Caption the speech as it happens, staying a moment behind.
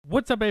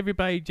What's up,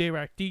 everybody?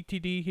 J-Rock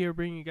DTD here,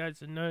 bringing you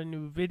guys another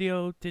new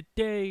video.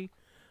 Today,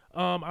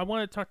 I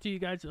want to talk to you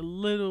guys a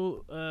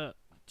little,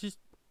 just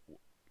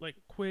like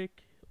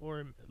quick,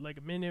 or like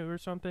a minute or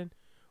something,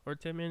 or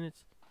 10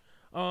 minutes.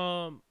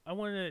 I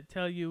want to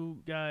tell you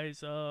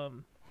guys,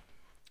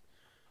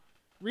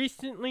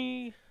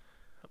 recently,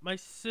 my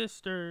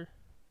sister,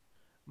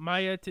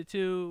 Maya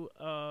Tattoo,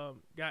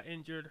 got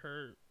injured.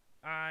 Her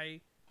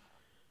eye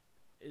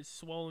is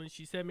swollen.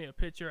 She sent me a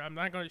picture. I'm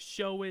not going to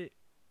show it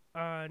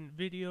on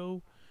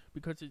video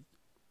because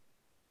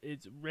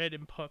it's red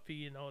and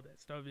puffy and all that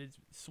stuff. It's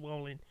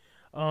swollen.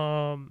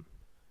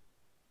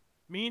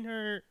 Me and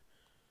her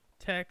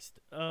text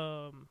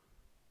on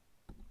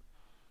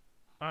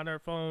our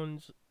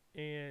phones,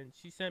 and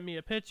she sent me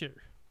a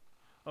picture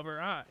of her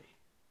eye,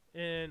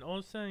 and all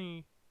of a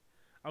sudden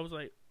I was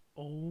like,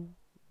 oh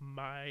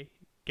my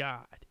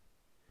god,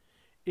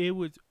 it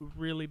was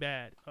really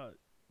bad.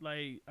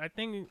 Like, I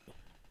think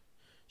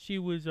she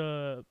was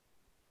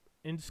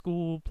in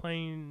school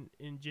playing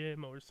in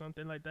gym or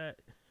something like that,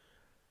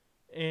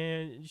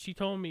 and she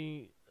told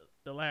me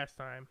the last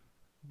time,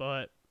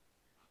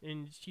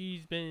 and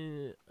she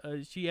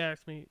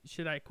asked me,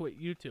 should I quit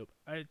YouTube?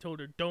 I told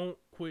her, don't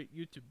quit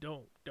YouTube.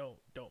 Don't.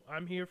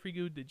 I'm here for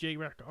you. The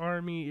J-Rock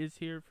Army is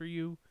here for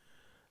you.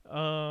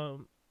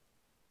 Like,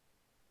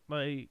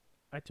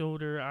 I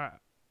told her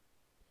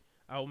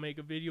I'll make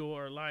a video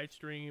or a live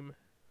stream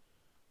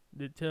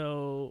to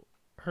tell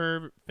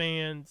her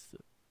fans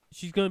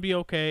she's gonna be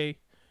okay.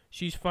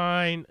 She's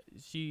fine.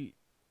 She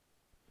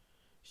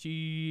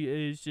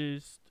is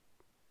just,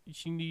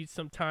 she needs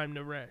some time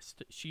to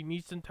rest. She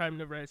needs some time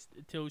to rest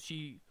until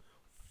she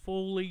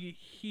fully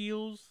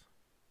heals.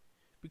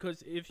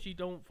 Because if she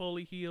don't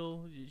fully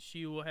heal,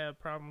 she will have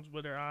problems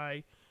with her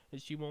eye,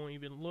 and she won't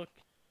even look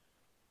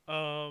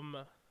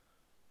at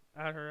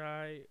her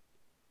eye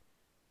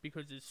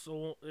because it's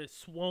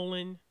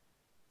swollen.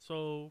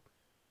 So,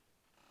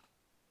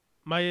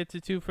 Maya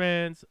Tattoo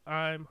fans,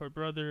 I'm her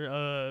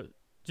brother.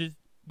 Just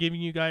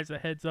giving you guys a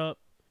heads up.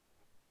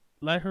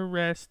 Let her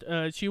rest.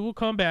 She will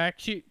come back.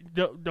 She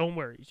don't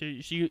worry.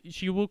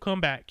 She will come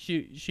back.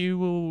 She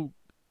will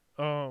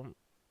come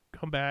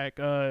back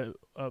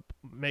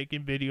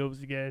making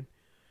videos again.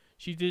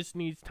 She just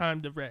needs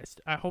time to rest.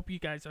 I hope you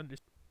guys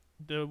understand.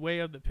 The way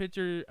of the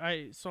picture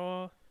I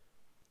saw,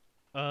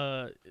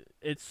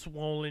 it's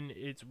swollen.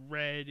 It's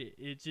red.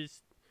 It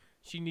just,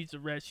 she needs to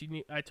rest.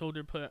 I told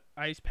her put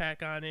ice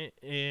pack on it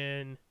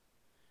and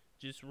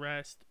just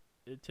rest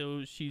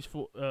until she's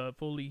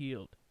fully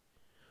healed.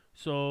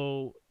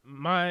 So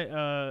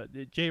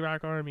the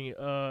J-Rock Army,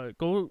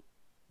 go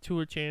to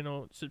her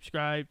channel,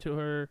 subscribe to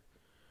her,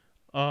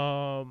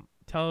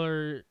 tell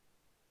her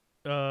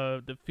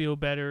to feel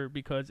better,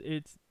 because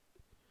it's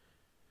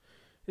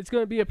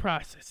gonna be a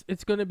process.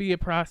 It's gonna be a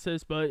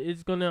process, but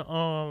it's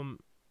gonna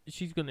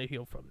she's gonna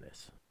heal from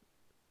this.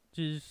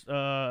 Just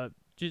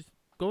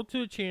go to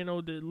the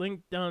channel. The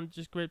link down in the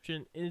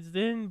description is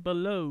then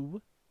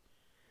below.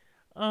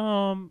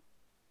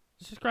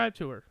 Subscribe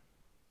to her,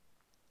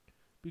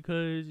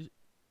 because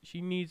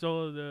she needs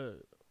all of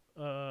the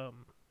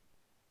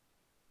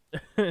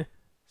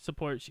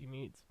support she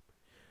needs.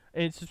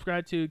 And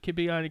subscribe to Kid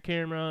Behind the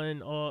Camera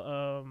and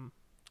all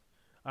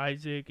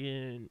Isaac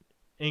and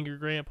Angry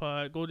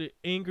Grandpa. Go to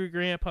Angry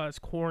Grandpa's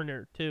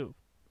Corner too.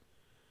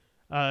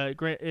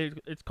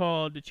 It's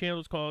called, the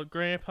channel's called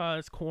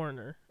Grandpa's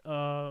Corner.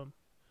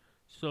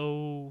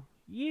 So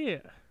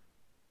yeah.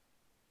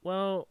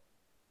 Well,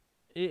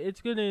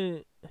 she's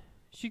gonna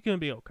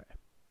be okay.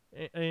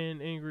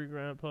 And Angry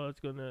Grandpa's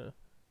gonna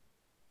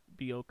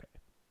be okay.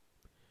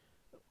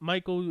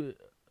 Michael,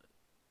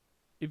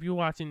 if you're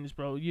watching this,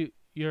 bro,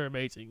 you're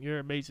amazing. You're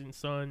an amazing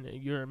son,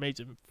 and you're an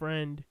amazing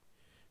friend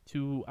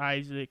to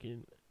Isaac,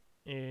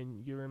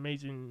 and you're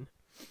amazing.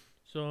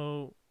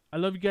 So I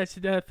love you guys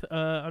to death.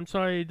 I'm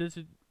sorry this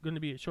is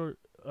gonna be a short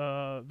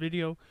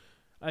video.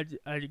 I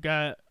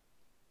got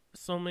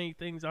so many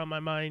things on my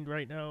mind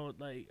right now,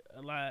 like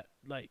a lot,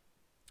 like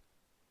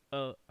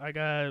I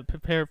gotta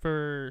prepare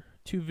for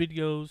 2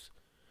 videos.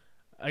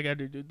 I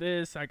gotta do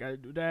this. I gotta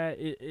do that.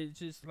 It's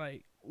just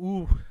like,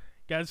 ooh,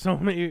 got so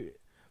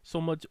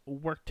much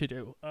work to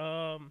do.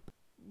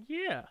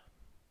 Yeah.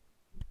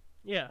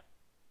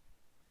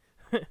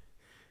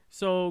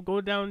 So go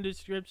down in the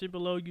description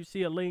below. You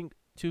see a link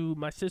to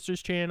my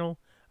sister's channel.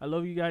 I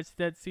love you guys to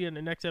death. See you in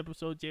the next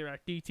episode. J-Rock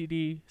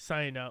DTD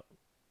signing out.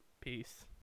 Peace.